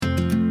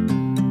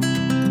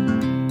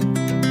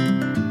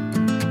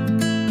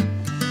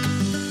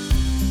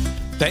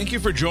Thank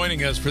you for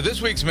joining us for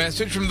this week's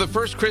message from the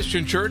First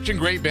Christian Church in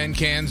Great Bend,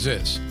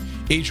 Kansas.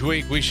 Each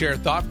week we share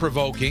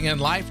thought-provoking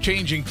and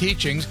life-changing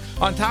teachings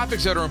on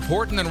topics that are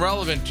important and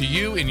relevant to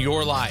you in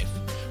your life.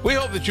 We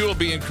hope that you will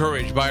be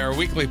encouraged by our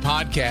weekly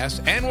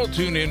podcast and will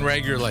tune in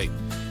regularly.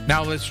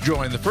 Now let's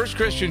join the First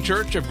Christian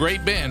Church of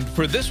Great Bend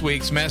for this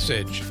week's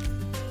message.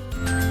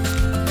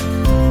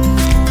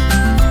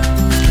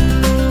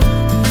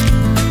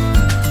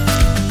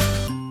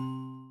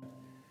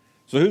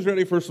 So who's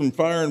ready for some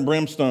fire and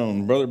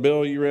brimstone? Brother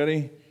Bill, you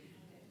ready?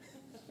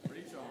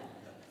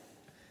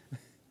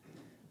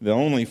 The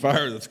only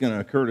fire that's going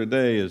to occur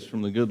today is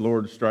from the good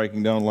Lord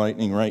striking down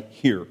lightning right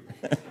here.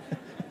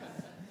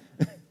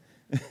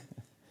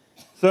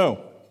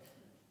 So,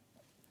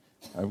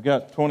 I've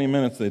got 20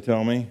 minutes, they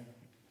tell me,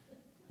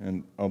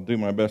 and I'll do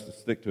my best to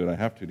stick to it. I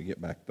have to get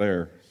back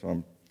there, so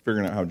I'm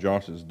figuring out how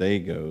Josh's day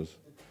goes.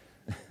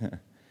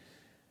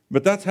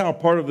 But that's how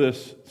part of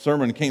this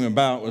sermon came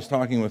about, was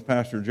talking with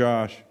Pastor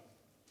Josh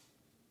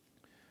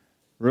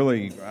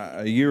really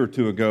a year or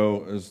two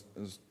ago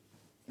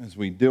as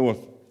we deal with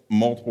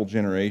multiple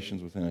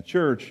generations within a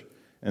church.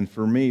 And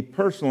for me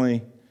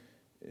personally,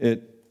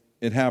 it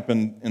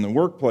happened in the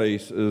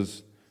workplace.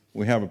 Is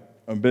we have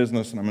a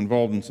business and I'm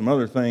involved in some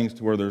other things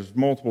to where there's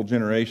multiple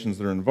generations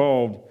that are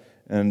involved,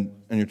 and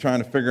you're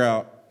trying to figure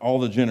out all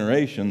the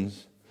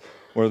generations,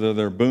 whether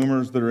they're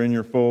boomers that are in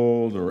your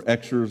fold, or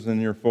Xers in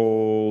your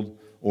fold,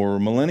 or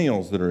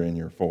millennials that are in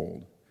your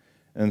fold.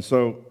 And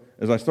so,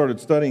 as I started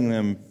studying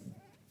them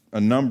a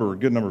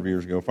good number of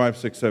years ago, 5,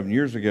 6, 7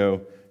 years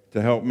ago,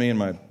 to help me in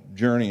my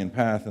journey and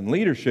path in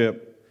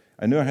leadership,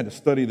 I knew I had to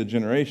study the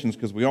generations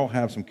because we all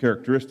have some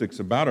characteristics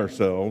about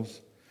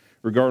ourselves,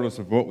 regardless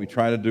of what we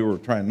try to do or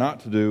try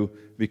not to do,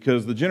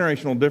 because the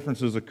generational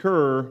differences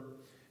occur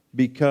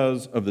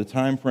because of the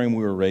time frame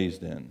we were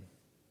raised in,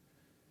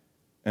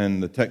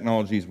 and the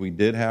technologies we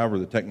did have or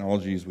the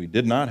technologies we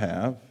did not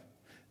have,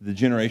 the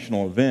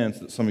generational events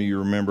that some of you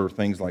remember,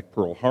 things like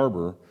Pearl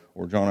Harbor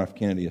or John F.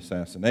 Kennedy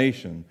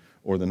assassination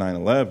or the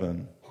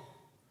 9/11.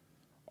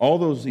 All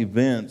those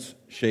events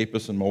shape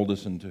us and mold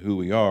us into who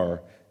we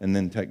are, and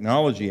then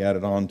technology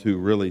added on to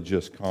really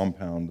just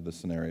compound the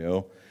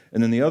scenario.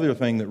 And then the other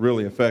thing that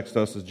really affects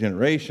us as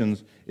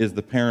generations is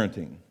the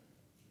parenting.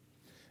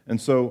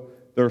 And so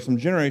there are some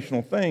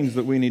generational things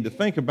that we need to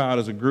think about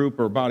as a group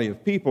or a body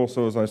of people.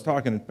 So as I was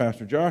talking to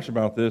Pastor Josh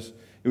about this,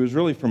 it was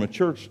really from a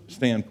church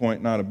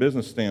standpoint, not a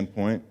business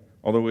standpoint,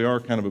 although we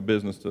are kind of a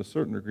business to a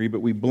certain degree,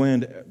 but we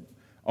blend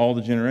all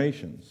the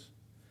generations.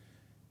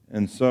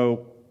 And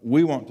so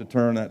we want to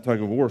turn that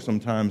tug of war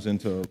sometimes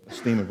into a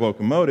steam of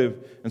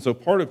locomotive. And so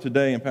part of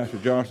today, and Pastor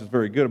Josh is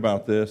very good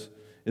about this,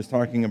 is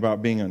talking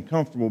about being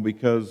uncomfortable,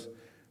 because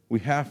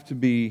we have to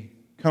be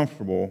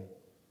comfortable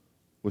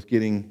with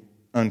getting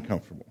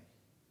uncomfortable.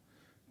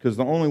 Because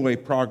the only way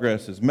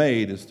progress is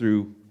made is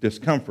through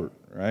discomfort,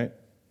 right?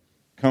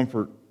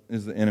 Comfort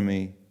is the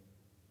enemy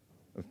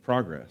of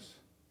progress.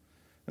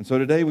 And so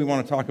today we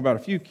want to talk about a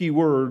few key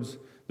words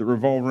that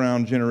revolve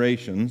around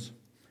generations,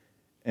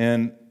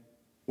 and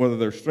whether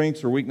they're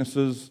strengths or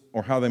weaknesses,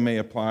 or how they may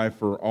apply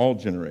for all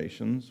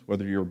generations,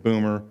 whether you're a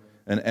boomer,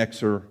 an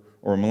Xer,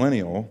 or a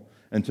millennial,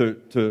 and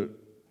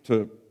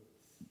to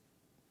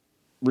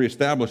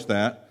reestablish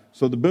that.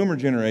 So the boomer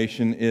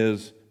generation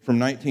is from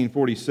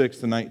 1946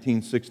 to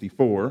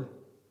 1964.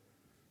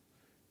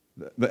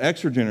 The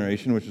Xer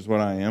generation, which is what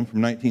I am,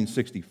 from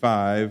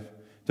 1965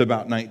 to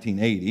about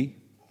 1980.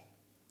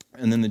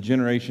 And then the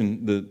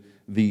generation,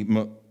 the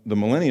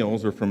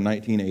millennials are from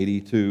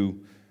 1980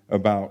 to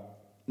about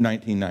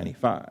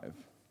 1995.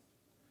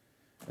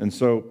 And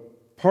so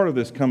part of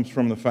this comes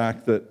from the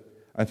fact that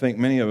I think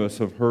many of us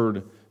have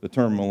heard the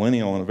term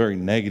millennial in a very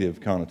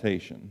negative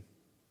connotation.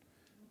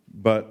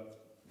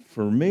 But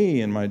for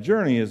me, and my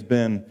journey has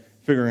been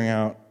figuring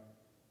out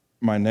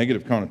my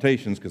negative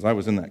connotations, because I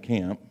was in that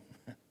camp.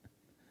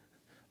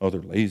 Oh,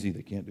 they're lazy,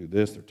 they can't do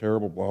this, they're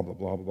terrible, blah, blah,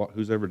 blah, blah, blah.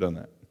 Who's ever done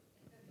that?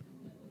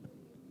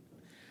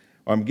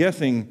 I'm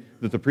guessing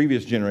that the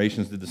previous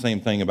generations did the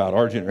same thing about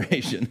our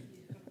generation.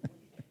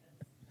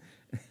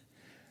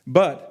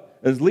 But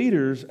as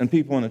leaders and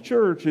people in a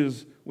church,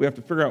 we have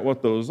to figure out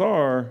what those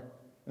are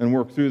and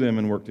work through them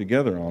and work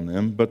together on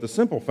them. But the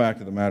simple fact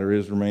of the matter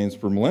remains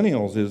for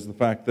millennials is the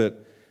fact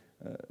that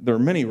there are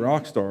many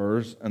rock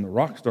stars, and the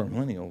rock star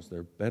millennials,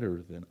 they're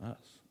better than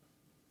us.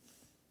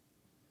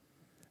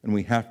 And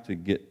we have to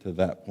get to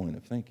that point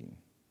of thinking,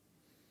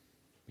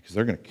 because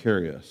they're going to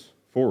carry us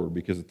forward,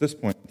 because at this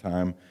point in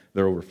time,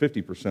 they're over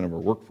 50% of our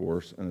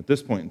workforce, and at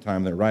this point in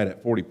time, they're right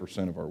at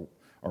 40% of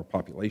our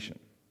population.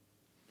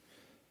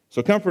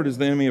 So comfort is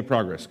the enemy of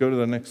progress. Go to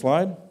the next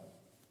slide.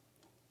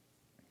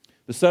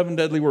 The 7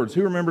 deadly words.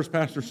 Who remembers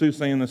Pastor Sue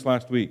saying this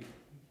last week?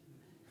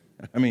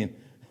 I mean,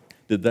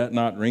 did that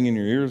not ring in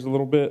your ears a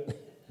little bit?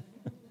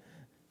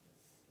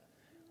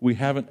 We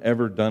haven't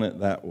ever done it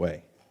that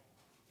way.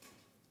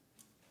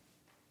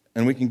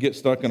 And we can get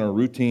stuck in our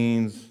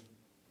routines,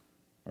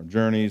 our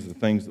journeys, the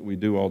things that we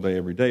do all day,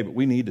 every day, but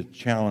we need to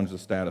challenge the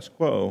status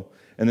quo.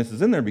 And this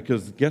is in there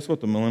because guess what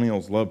the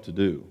millennials love to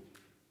do?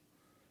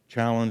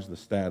 Challenge the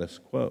status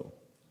quo.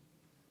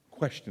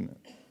 Question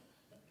it.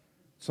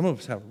 Some of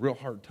us have a real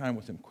hard time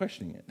with him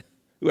questioning it.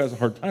 Who has a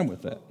hard time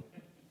with that?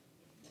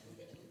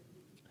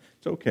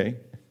 It's okay.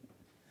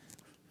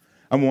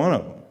 I'm one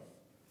of them.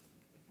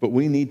 But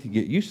we need to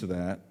get used to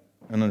that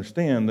and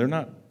understand they're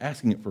not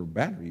asking it for a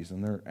bad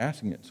reason. They're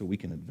asking it so we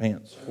can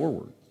advance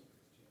forward.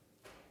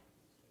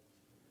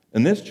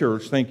 And this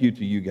church, thank you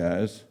to you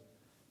guys,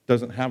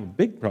 doesn't have a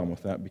big problem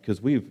with that because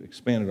we've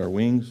expanded our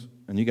wings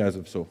and you guys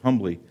have so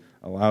humbly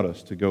allowed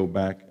us to go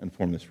back and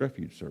form this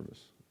refuge service,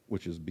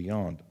 which is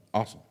beyond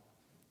awesome.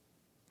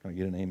 Can I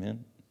get an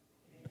amen?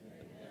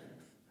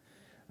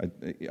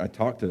 I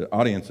talk to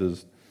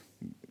audiences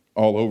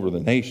all over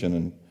the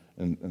nation,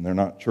 and they're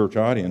not church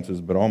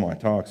audiences, but all my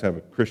talks have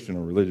a Christian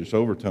or religious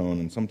overtone,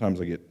 and sometimes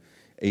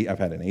I've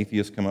had an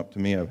atheist come up to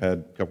me. I've had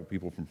a couple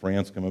people from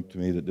France come up to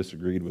me that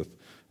disagreed with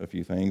a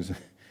few things.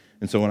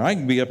 And so when I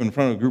can be up in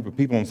front of a group of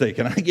people and say,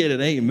 can I get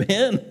an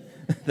amen?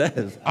 That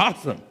is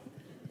awesome.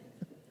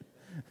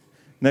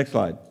 Next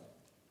slide.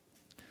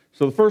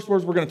 So the first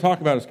words we're going to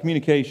talk about is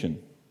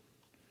communication.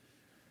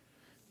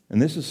 And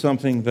this is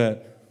something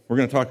that we're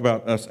going to talk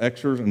about us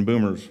Xers and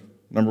boomers'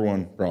 number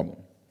one problem.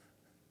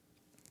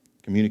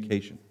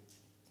 Communication.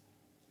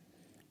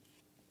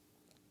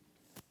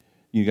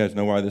 You guys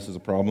know why this is a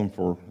problem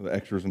for the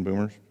Xers and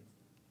boomers?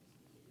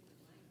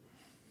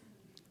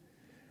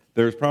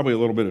 There's probably a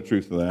little bit of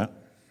truth to that.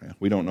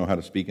 We don't know how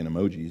to speak in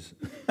emojis.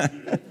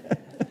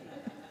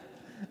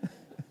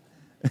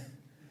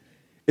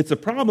 It's a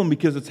problem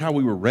because it's how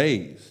we were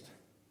raised.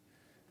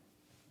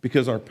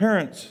 Because our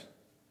parents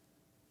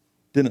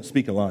didn't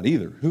speak a lot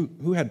either.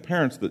 Who had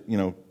parents that,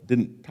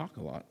 didn't talk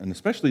a lot, and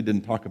especially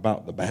didn't talk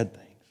about the bad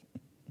things?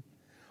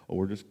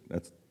 We'll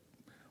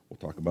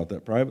talk about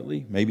that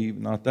privately, maybe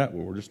even not that,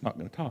 we're just not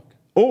going to talk.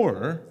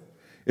 Or,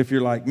 if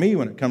you're like me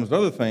when it comes to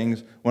other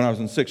things, when I was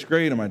in 6th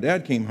grade and my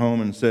dad came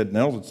home and said,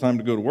 Nels, it's time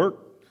to go to work.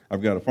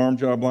 I've got a farm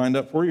job lined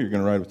up for you. You're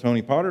going to ride with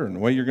Tony Potter, and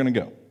away you're going to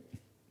go.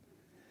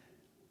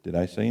 Did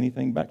I say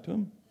anything back to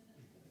him?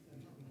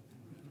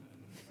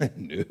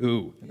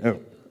 No.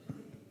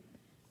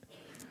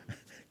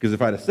 Because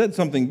if I'd have said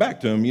something back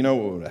to him, you know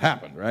what would have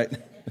happened, right?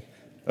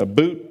 A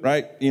boot,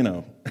 right?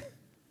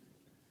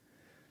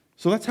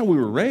 So that's how we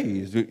were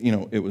raised.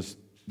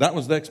 That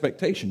was the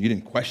expectation. You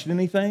didn't question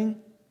anything.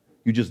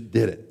 You just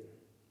did it.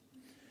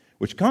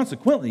 Which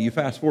consequently, you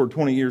fast forward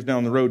 20 years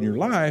down the road in your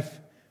life,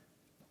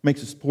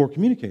 makes us poor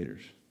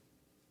communicators.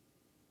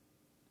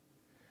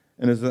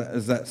 And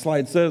as that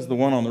slide says, the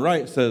one on the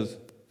right says,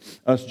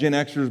 us Gen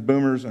Xers,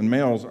 boomers, and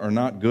males are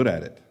not good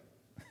at it.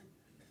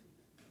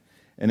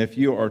 And if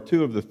you are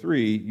two of the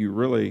three, you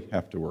really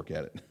have to work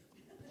at it.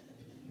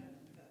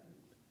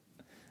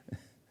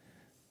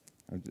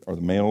 Are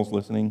the males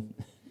listening?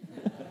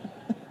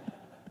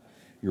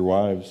 Your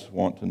wives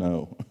want to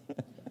know.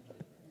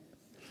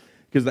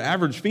 Because the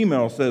average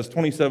female says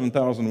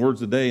 27,000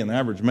 words a day, and the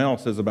average male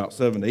says about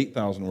 7,000 to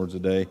 8,000 words a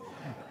day.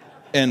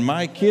 And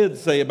my kids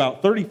say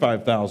about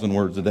 35,000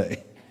 words a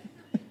day.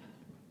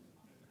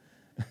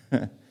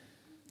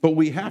 But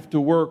we have to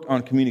work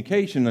on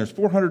communication. There's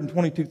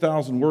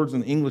 422,000 words in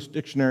the English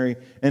dictionary,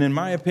 and in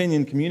my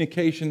opinion,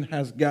 communication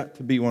has got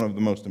to be one of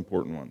the most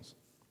important ones.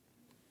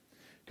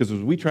 Because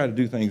as we try to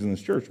do things in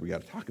this church, we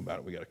got to talk about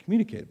it. We got to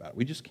communicate about it.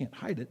 We just can't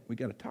hide it. We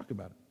got to talk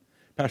about it.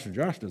 Pastor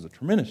Josh does a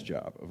tremendous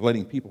job of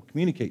letting people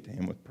communicate to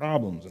him with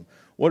problems and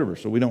whatever,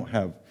 so we don't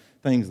have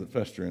things that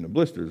fester into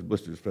blisters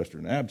fester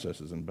into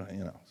abscesses,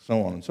 and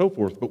so on and so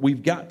forth. But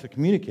we've got to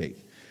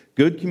communicate.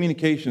 Good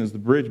communication is the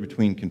bridge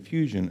between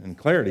confusion and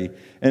clarity.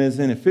 And as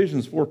in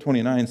Ephesians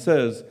 4:29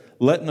 says,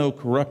 let no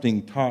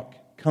corrupting talk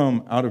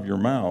come out of your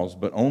mouths,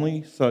 but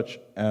only such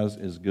as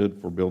is good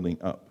for building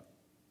up,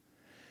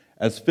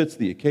 as fits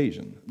the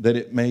occasion, that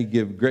it may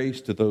give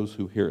grace to those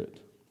who hear it.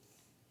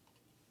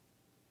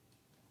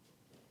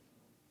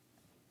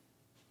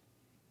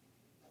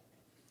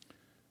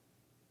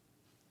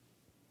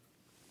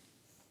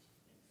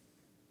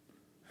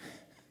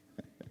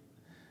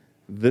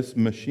 This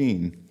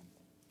machine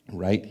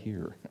right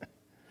here,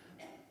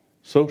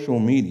 social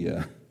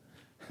media,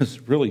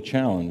 has really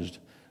challenged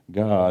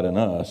God and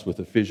us with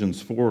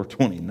Ephesians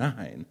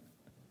 4:29.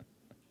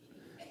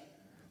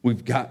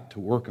 We've got to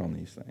work on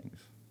these things.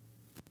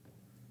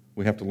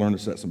 We have to learn to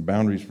set some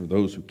boundaries for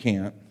those who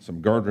can't,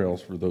 some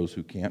guardrails for those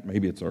who can't.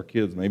 Maybe it's our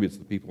kids, maybe it's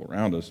the people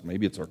around us,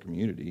 maybe it's our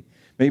community,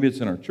 maybe it's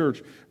in our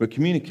church, but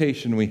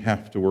communication we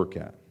have to work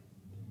at.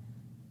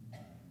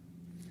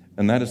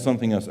 And that is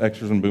something us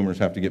Xers and boomers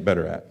have to get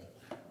better at.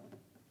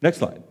 Next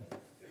slide.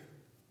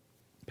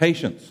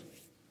 Patience.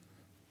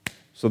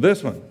 So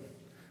this one,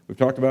 we've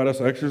talked about us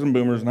Xers and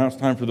boomers, now it's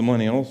time for the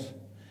millennials.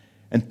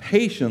 And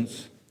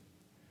patience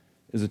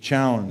is a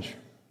challenge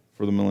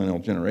for the millennial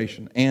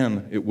generation,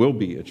 and it will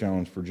be a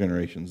challenge for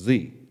Generation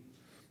Z.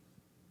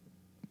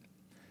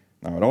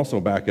 Now, I'd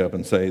also back up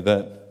and say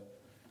that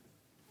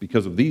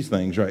because of these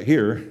things right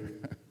here,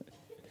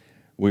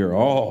 we are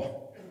all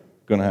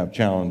going to have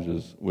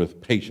challenges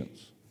with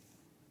patience.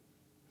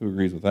 Who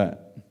agrees with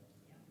that?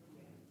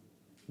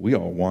 We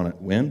all want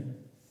it when?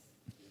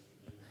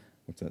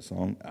 What's that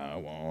song? I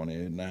want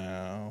it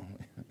now.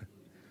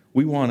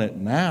 We want it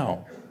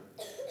now.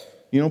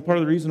 You know, part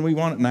of the reason we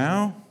want it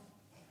now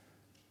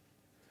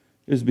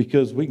is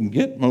because we can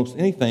get most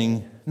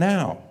anything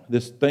now.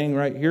 This thing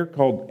right here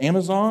called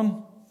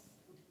Amazon,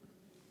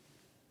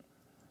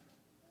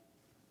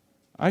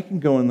 I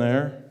can go in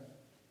there,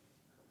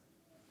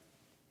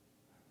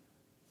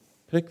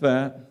 pick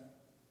that.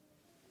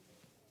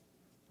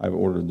 I've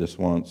ordered this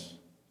once,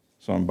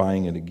 so I'm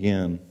buying it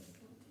again.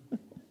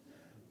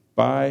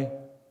 Buy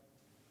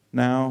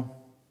now.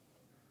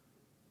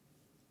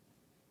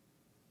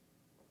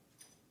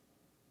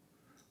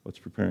 What's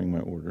preparing my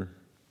order?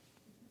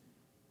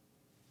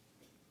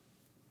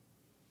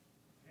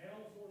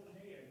 Nels ordered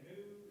me a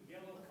new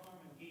yellow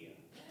Carmen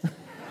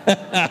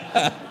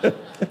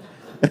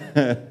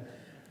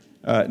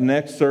Gia.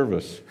 Next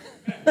service.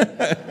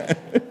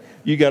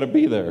 You got to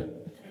be there.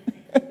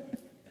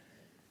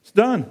 It's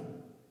done.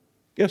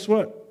 Guess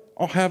what?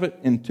 I'll have it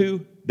in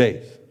 2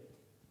 days.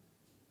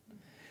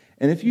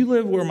 And if you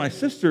live where my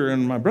sister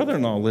and my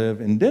brother-in-law live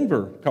in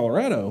Denver,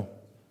 Colorado,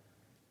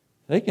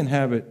 they can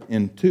have it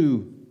in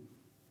 2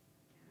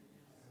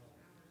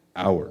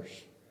 hours.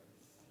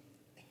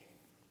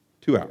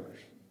 2 hours.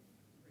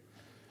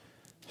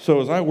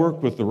 So as I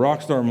work with the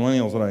rock star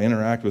millennials that I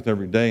interact with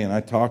every day, and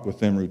I talk with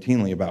them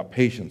routinely about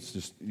patience,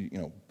 just,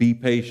 be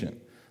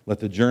patient. Let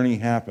the journey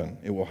happen.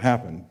 It will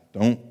happen.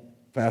 Don't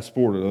fast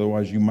forward it,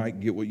 otherwise you might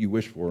get what you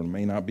wish for and it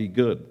may not be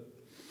good.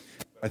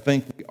 I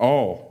think we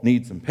all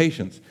need some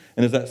patience.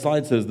 And as that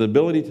slide says, the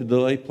ability to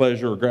delay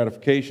pleasure or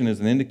gratification is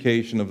an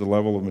indication of the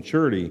level of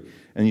maturity.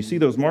 And you see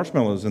those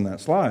marshmallows in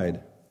that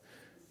slide.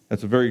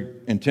 That's a very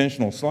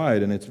intentional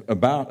slide, and it's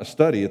about a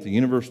study at the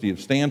University of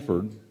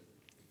Stanford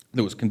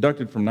that was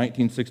conducted from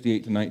 1968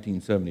 to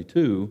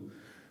 1972,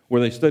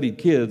 where they studied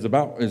kids,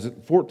 about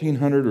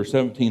 1,400 or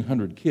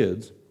 1,700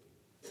 kids,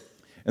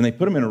 and they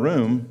put them in a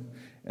room,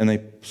 and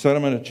they set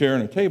them in a chair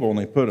and a table, and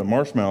they put a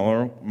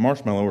marshmallow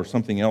or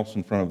something else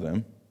in front of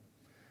them,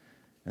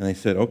 and they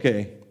said,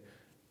 okay,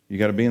 you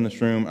got to be in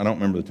this room. I don't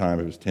remember the time.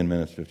 It was 10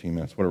 minutes, 15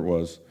 minutes, whatever it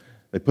was.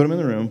 They put them in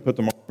the room, put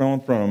the marshmallow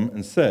in front of them,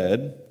 and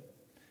said,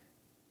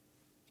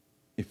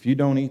 if you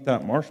don't eat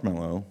that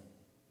marshmallow,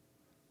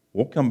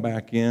 we'll come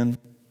back in,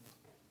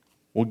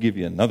 we'll give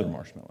you another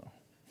marshmallow.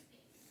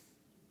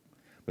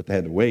 But they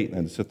had to wait and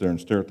had to sit there and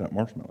stare at that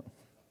marshmallow.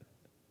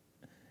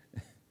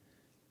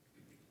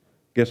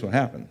 Guess what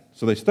happened?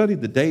 So they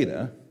studied the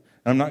data.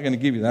 I'm not going to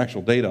give you the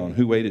actual data on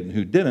who ate it and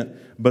who didn't,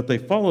 but they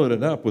followed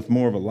it up with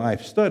more of a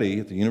life study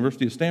at the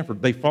University of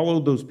Stanford. They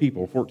followed those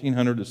people,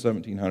 1,400 to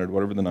 1,700,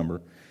 whatever the number.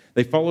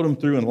 They followed them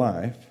through in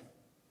life.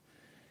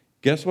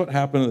 Guess what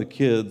happened to the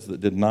kids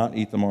that did not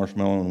eat the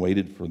marshmallow and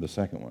waited for the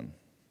second one?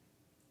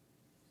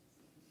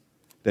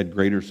 They had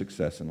greater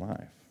success in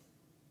life.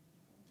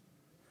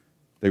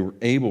 They were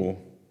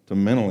able to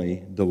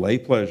mentally delay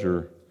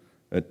pleasure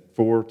at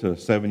 4 to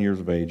 7 years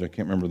of age. I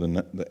can't remember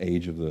the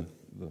age of the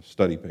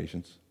study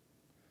patients.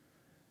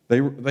 They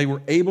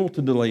were able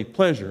to delay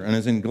pleasure. And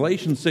as in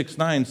Galatians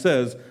 6:9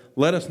 says,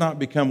 let us not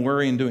become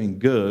weary in doing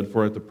good,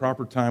 for at the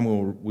proper time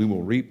we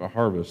will reap a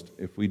harvest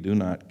if we do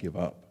not give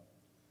up.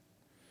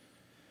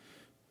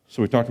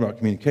 So we talked about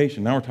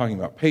communication. Now we're talking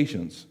about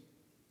patience.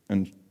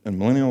 And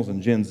millennials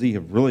and Gen Z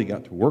have really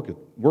got to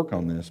work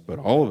on this, but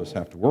all of us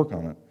have to work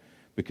on it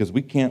because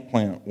we can't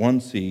plant one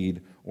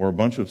seed or a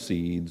bunch of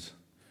seeds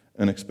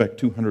and expect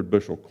 200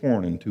 bushel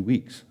corn in 2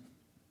 weeks,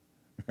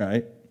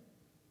 right?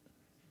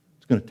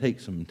 It's going to take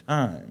some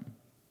time.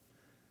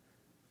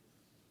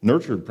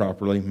 Nurtured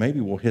properly,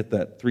 maybe we'll hit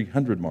that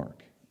 300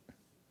 mark.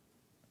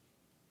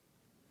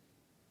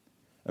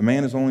 A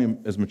man is only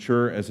as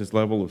mature as his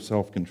level of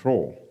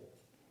self-control.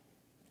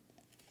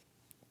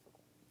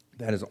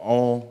 That is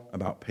all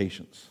about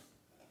patience.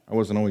 I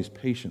wasn't always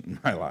patient in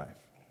my life.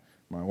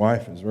 My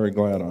wife is very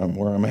glad I'm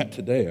where I'm at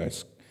today.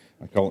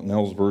 I call it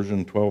Nels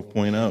version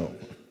 12.0.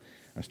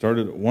 I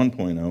started at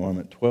 1.0, I'm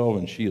at 12,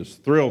 and she is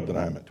thrilled that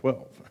I'm at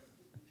 12.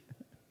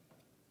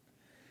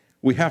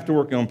 We have to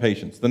work on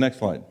patience. The next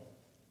slide.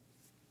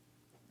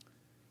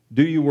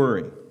 Do you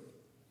worry?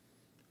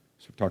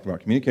 So we've talked about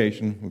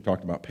communication, we've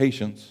talked about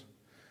patience.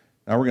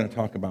 Now we're going to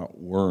talk about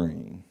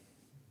worrying.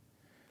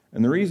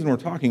 And the reason we're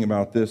talking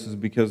about this is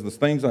because the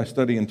things I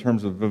study in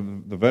terms of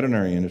the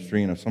veterinary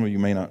industry, and if some of you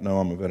may not know,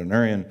 I'm a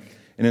veterinarian,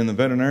 and in the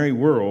veterinary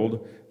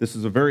world, this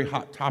is a very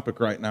hot topic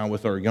right now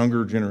with our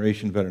younger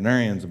generation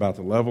veterinarians about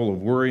the level of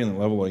worry and the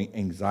level of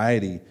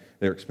anxiety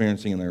they're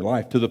experiencing in their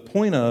life, to the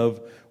point of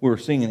we're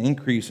seeing an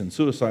increase in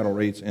suicidal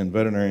rates in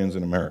veterinarians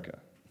in America.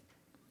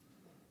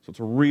 So it's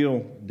a real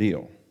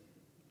deal.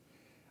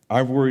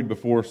 I've worried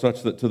before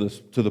such that to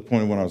the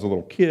point of when I was a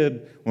little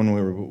kid, when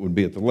we would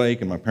be at the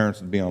lake and my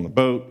parents would be on the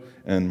boat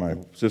and my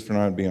sister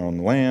and I would be on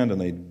the land and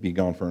they'd be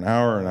gone for an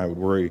hour and I would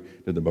worry,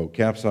 did the boat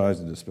capsize,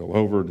 did it spill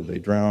over, did they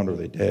drown, are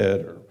they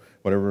dead, or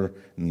whatever,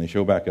 and they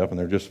show back up and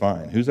they're just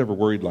fine. Who's ever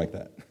worried like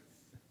that?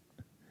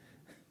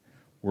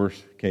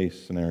 Worst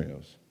case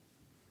scenarios.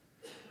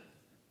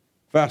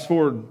 Fast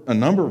forward a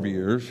number of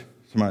years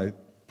to my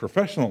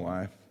professional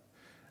life,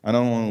 I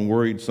not only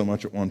worried so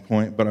much at one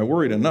point, but I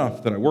worried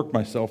enough that I worked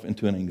myself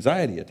into an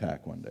anxiety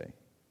attack one day.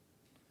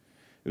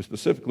 It was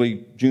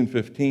specifically June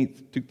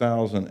 15th,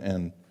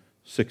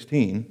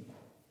 2016,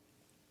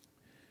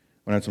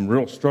 when I had some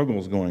real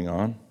struggles going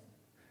on,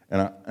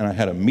 and I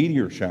had a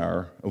meteor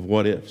shower of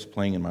what-ifs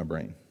playing in my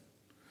brain,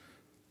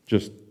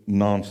 just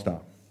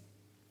nonstop.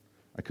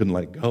 I couldn't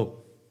let it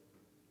go.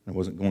 I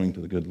wasn't going to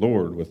the good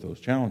Lord with those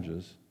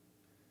challenges.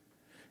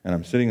 And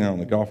I'm sitting there on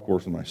the golf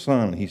course with my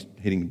son, and he's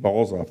hitting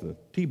balls off the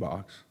tee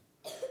box,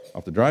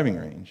 off the driving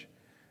range.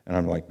 And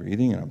I'm like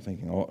breathing, and I'm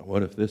thinking, oh,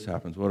 what if this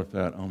happens? What if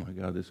that? Oh my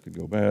God, this could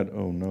go bad.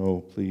 Oh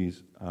no,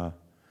 please. All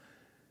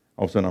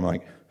of a sudden, I'm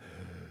like,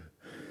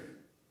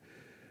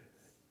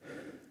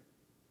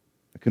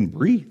 I couldn't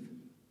breathe.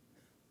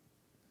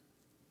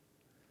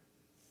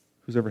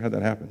 Who's ever had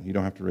that happen? You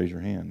don't have to raise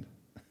your hand.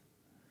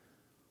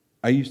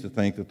 I used to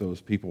think that those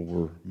people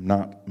were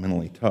not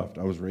mentally tough.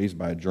 I was raised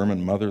by a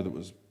German mother that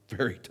was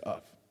very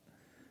tough.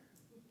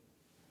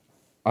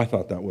 I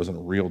thought that wasn't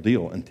a real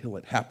deal until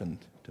it happened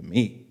to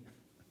me.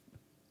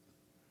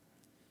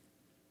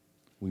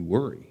 We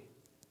worry.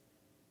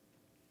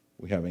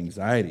 We have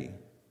anxiety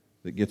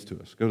that gets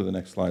to us. Go to the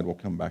next slide. We'll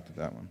come back to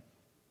that one.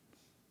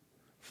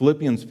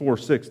 Philippians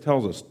 4:6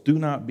 tells us, do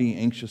not be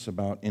anxious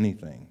about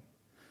anything,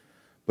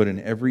 but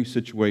in every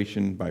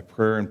situation, by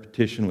prayer and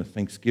petition with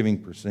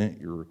thanksgiving, present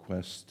your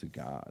requests to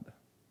God.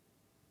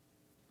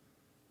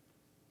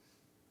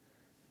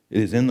 It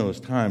is in those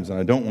times, and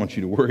I don't want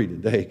you to worry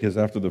today, because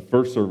after the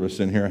first service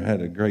in here, I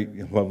had a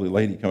great, lovely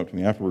lady come up to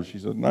me afterwards. She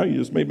said, "No, you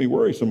just made me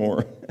worry some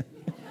more."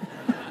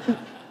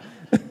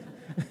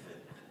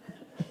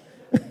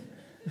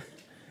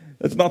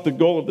 That's not the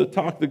goal of the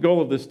talk. The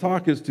goal of this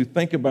talk is to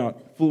think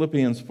about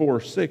Philippians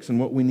 4:6 and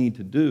what we need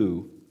to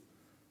do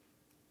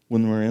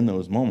when we're in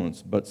those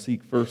moments. But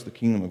seek first the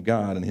kingdom of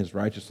God and His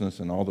righteousness,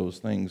 and all those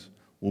things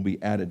will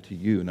be added to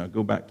you. Now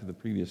go back to the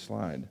previous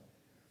slide.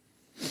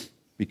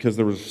 Because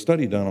there was a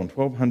study done on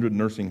 1,200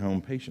 nursing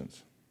home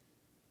patients.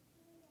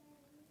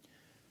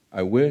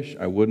 I wish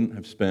I wouldn't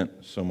have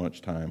spent so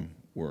much time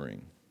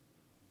worrying.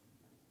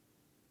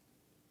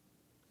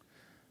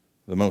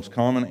 The most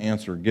common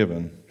answer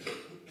given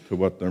to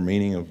what their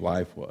meaning of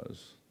life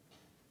was.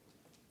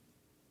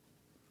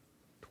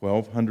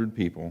 1,200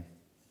 people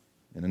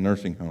in a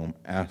nursing home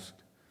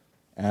asked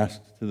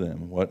to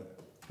them, what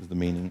is the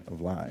meaning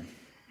of life?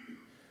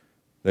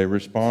 They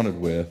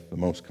responded with the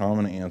most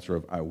common answer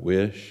of, I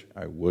wish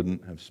I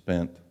wouldn't have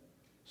spent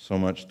so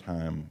much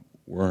time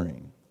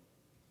worrying.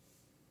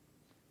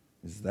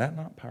 Is that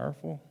not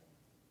powerful?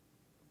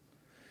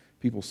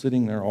 People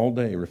sitting there all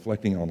day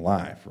reflecting on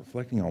life,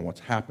 reflecting on what's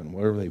happened,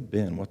 wherever they've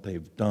been, what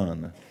they've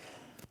done,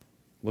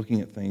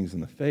 looking at things in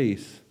the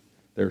face,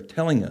 they're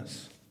telling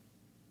us,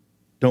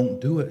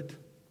 don't do it.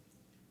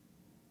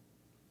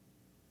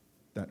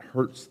 That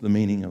hurts the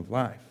meaning of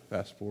life.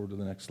 Fast forward to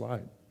the next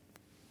slide.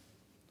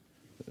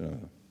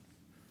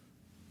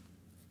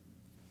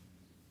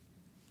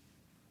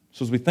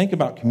 So as we think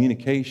about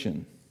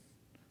communication,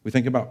 we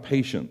think about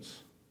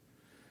patience,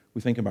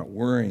 we think about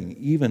worrying,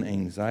 even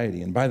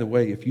anxiety. And by the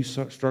way, if you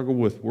struggle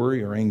with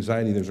worry or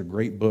anxiety, there's a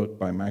great book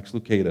by Max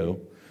Lucado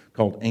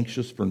called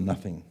Anxious for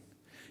Nothing.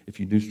 If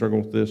you do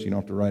struggle with this, you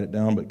don't have to write it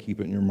down, but keep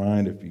it in your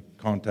mind. If you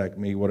contact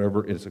me,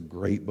 whatever, it's a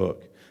great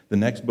book. The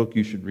next book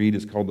you should read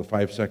is called The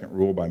 5-Second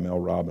Rule by Mel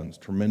Robbins.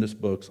 Tremendous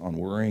books on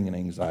worrying and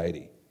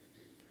anxiety.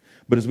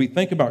 But as we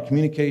think about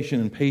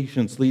communication and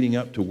patience leading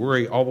up to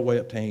worry all the way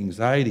up to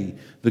anxiety,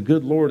 the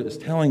good Lord is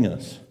telling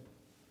us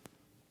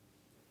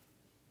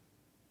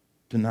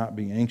to not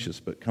be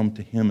anxious, but come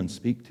to Him and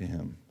speak to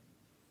Him.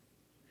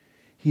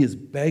 He is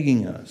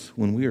begging us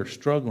when we are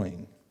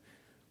struggling,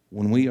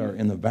 when we are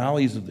in the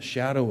valleys of the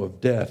shadow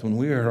of death, when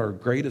we are at our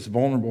greatest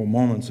vulnerable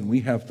moments and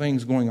we have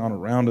things going on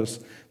around us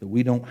that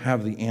we don't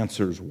have the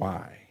answers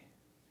why.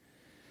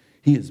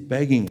 He is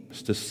begging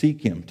us to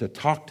seek Him, to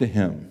talk to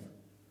Him,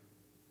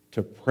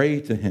 to pray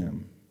to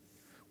Him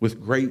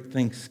with great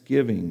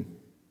thanksgiving.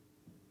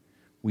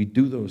 We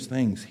do those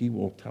things, He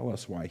will tell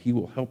us why. He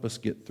will help us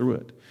get through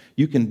it.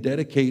 You can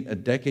dedicate a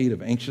decade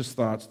of anxious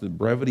thoughts to the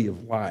brevity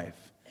of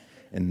life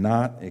and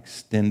not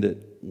extend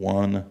it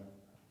 1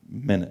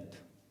 minute.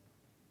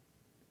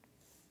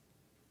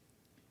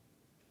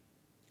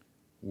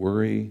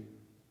 Worry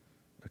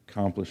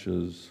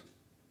accomplishes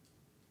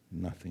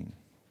nothing.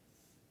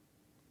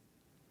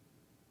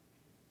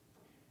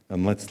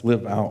 And let's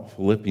live out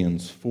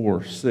Philippians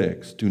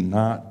 4:6. Do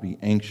not be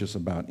anxious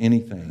about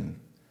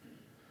anything,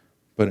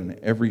 but in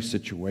every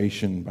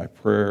situation, by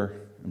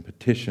prayer and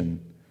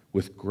petition,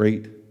 with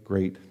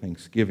great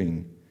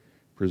thanksgiving,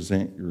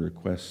 present your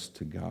requests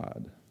to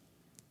God.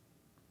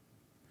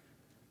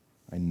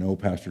 I know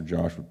Pastor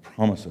Josh would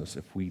promise us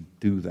if we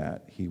do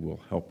that, He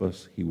will help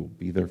us. He will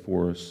be there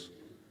for us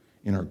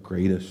in our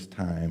greatest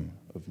time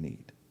of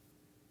need.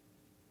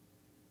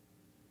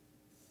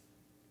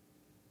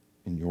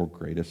 In your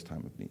greatest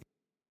time of need.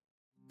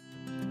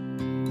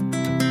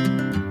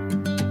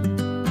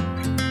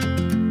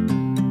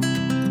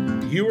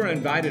 You are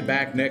invited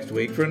back next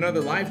week for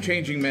another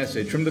life-changing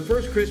message from the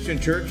First Christian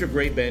Church of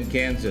Great Bend,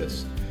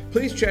 Kansas.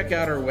 Please check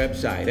out our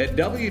website at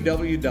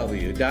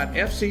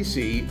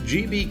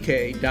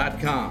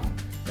www.fccgbk.com.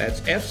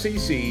 That's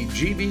fccgbk.com.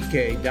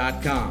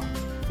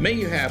 May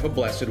you have a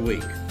blessed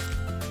week.